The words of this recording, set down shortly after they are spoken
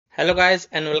Hello guys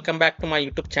and welcome back to my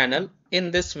YouTube channel. In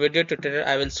this video tutorial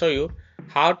I will show you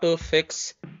how to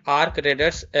fix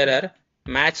ARMR0002 error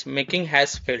matchmaking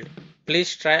has failed.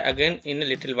 Please try again in a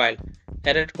little while.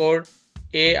 Error code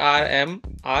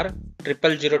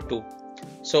ARMR0002.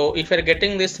 So if you are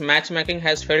getting this matchmaking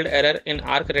has failed error in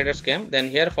ARMR0002 game,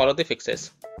 then here follow the fixes.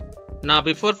 Now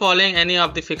before following any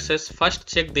of the fixes, first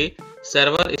check the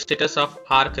server status of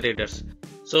ARMR0002.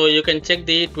 So you can check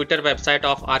the Twitter website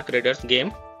of ARMR0002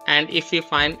 game. And if you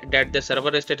find that the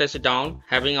server status is down,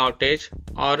 having outage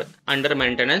or under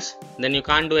maintenance, then you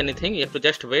can't do anything. You have to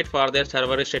just wait for their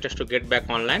server status to get back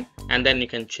online and then you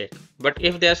can check. But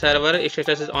if their server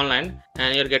status is online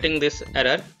and you're getting this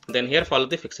error, then here follow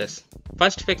the fixes.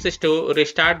 First fix is to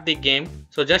restart the game.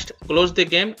 So just close the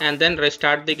game and then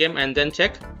restart the game and then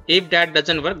check. If that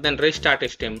doesn't work, then restart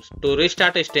Steam. To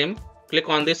restart Steam, click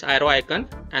on this arrow icon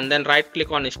and then right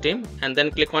click on Steam and then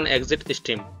click on exit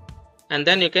Steam. And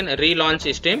then you can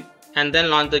relaunch Steam and then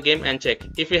launch the game and check.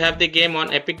 If you have the game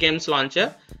on Epic Games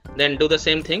Launcher, then do the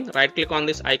same thing. Right click on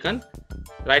this icon,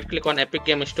 right click on Epic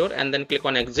Game Store and then click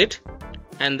on exit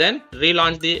and then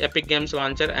relaunch the Epic Games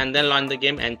Launcher and then launch the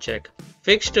game and check.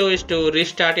 Fix 2 is to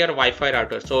restart your Wi-Fi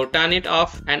router. So turn it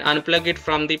off and unplug it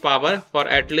from the power for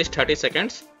at least 30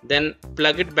 seconds. Then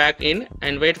plug it back in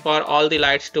and wait for all the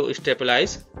lights to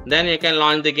stabilize. Then you can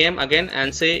launch the game again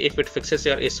and see if it fixes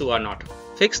your issue or not.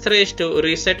 Fix 3 is to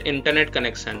reset internet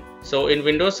connection. So in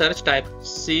Windows search type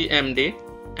cmd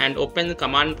and open the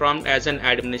command prompt as an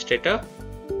administrator.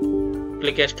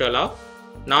 Click yes to allow.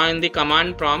 Now in the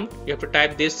command prompt you have to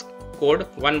type this code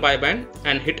 1 by band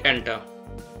and hit enter.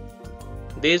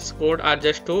 These codes are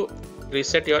just to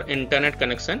reset your internet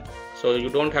connection, so you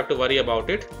don't have to worry about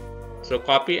it. So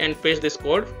copy and paste this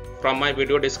code from my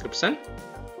video description.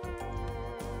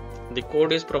 The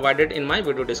code is provided in my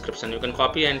video description. You can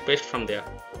copy and paste from there.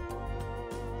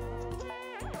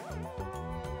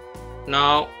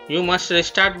 Now you must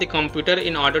restart the computer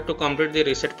in order to complete the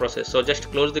reset process. So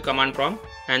just close the command prompt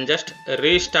and just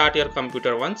restart your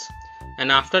computer once. And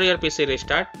after your PC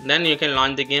restart, then you can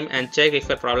launch the game and check if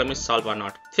your problem is solved or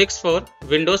not. Fix 4.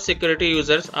 Windows security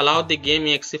users allow the game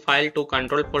exe file to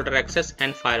control folder access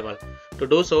and firewall. To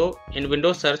do so, in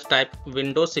Windows search type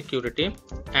Windows security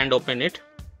and open it.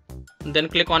 Then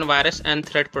click on virus and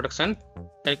threat protection.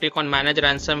 Then click on manage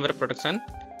ransomware protection.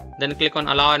 Then click on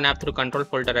allow an app through control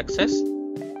folder access.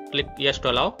 Click yes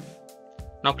to allow.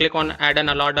 Now click on add an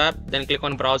allowed app. Then click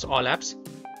on browse all apps.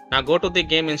 Now go to the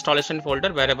game installation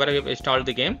folder wherever you've installed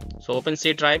the game. So open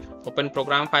C drive, open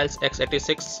program files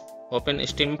x86, open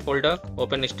Steam folder,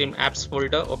 open Steam apps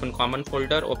folder, open common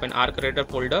folder, open ARMR0002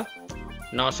 folder.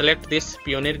 Now select this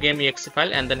Pioneer game exe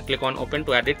file and then click on open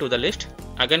to add it to the list.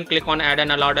 Again click on add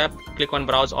an allowed app, click on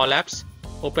browse all apps,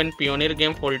 open Pioneer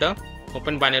game folder,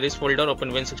 open binaries folder,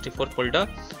 open Win64 folder,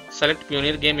 select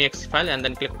Pioneer game exe file and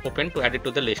then click open to add it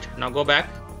to the list. Now go back.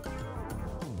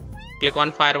 Click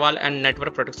on firewall and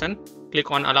network protection.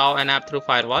 Click on allow an app through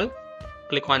firewall.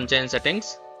 Click on Gen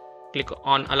settings. Click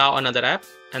on allow another app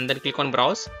and then click on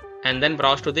browse and then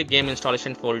browse to the game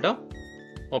installation folder.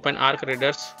 Open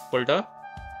ARMR0002 folder.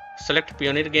 Select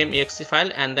Pioneer game exe file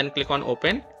and then click on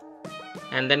open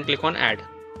and then click on add.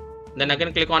 Then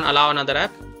again click on allow another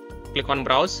app. Click on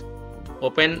browse.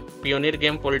 Open Pioneer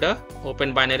game folder.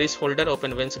 Open binaries folder.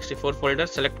 Open Win64 folder.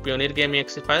 Select Pioneer game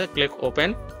exe file. Click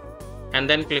open. And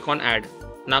then click on add.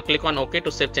 Now click on OK to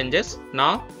save changes.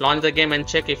 Now launch the game and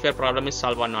check if your problem is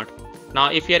solved or not. Now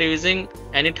if you are using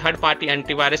any third-party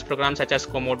antivirus program such as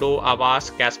Komodo,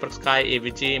 Avast, Kaspersky,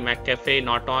 AVG, McAfee,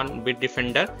 Norton,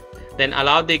 Bitdefender, then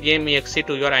allow the game exe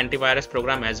to your antivirus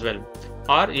program as well.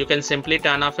 Or you can simply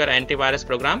turn off your antivirus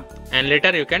program and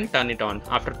later you can turn it on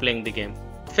after playing the game.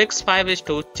 Fix 5 is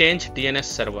to change DNS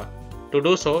server. To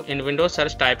do so, in Windows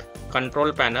search type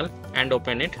control panel and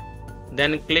open it.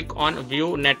 Then click on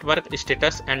view network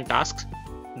status and tasks.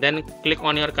 Then click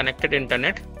on your connected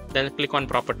internet. Then click on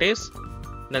properties.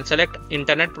 Then select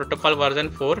internet protocol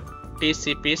version 4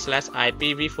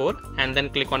 TCP/IPv4 and then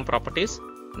click on properties.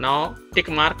 Now tick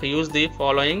mark use the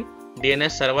following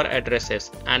DNS server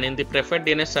addresses and in the preferred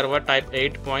DNS server type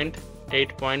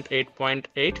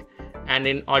 8.8.8.8 and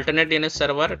in alternate DNS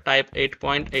server type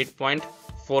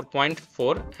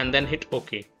 8.8.4.4 and then hit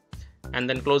OK and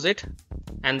then close it.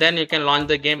 And then you can launch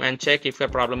the game and check if your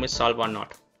problem is solved or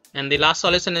not. And the last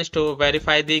solution is to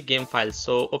verify the game files.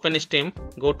 So open Steam,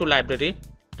 go to library,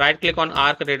 right click on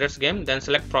ARMR0002 game, then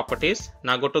select properties.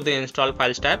 Now go to the install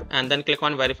files tab and then click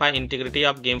on verify integrity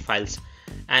of game files.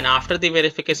 and after the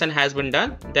verification has been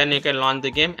done, then you can launch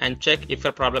the game and check if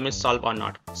your problem is solved or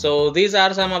not. So these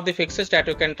are some of the fixes that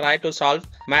you can try to solve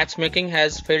matchmaking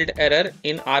has failed error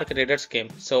in Arc Raiders game.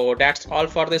 So that's all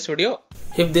for this video.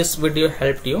 If this video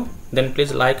helped you, then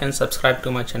please like and subscribe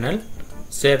to my channel,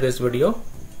 share this video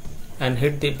and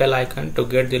hit the bell icon to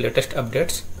get the latest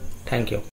updates. Thank you.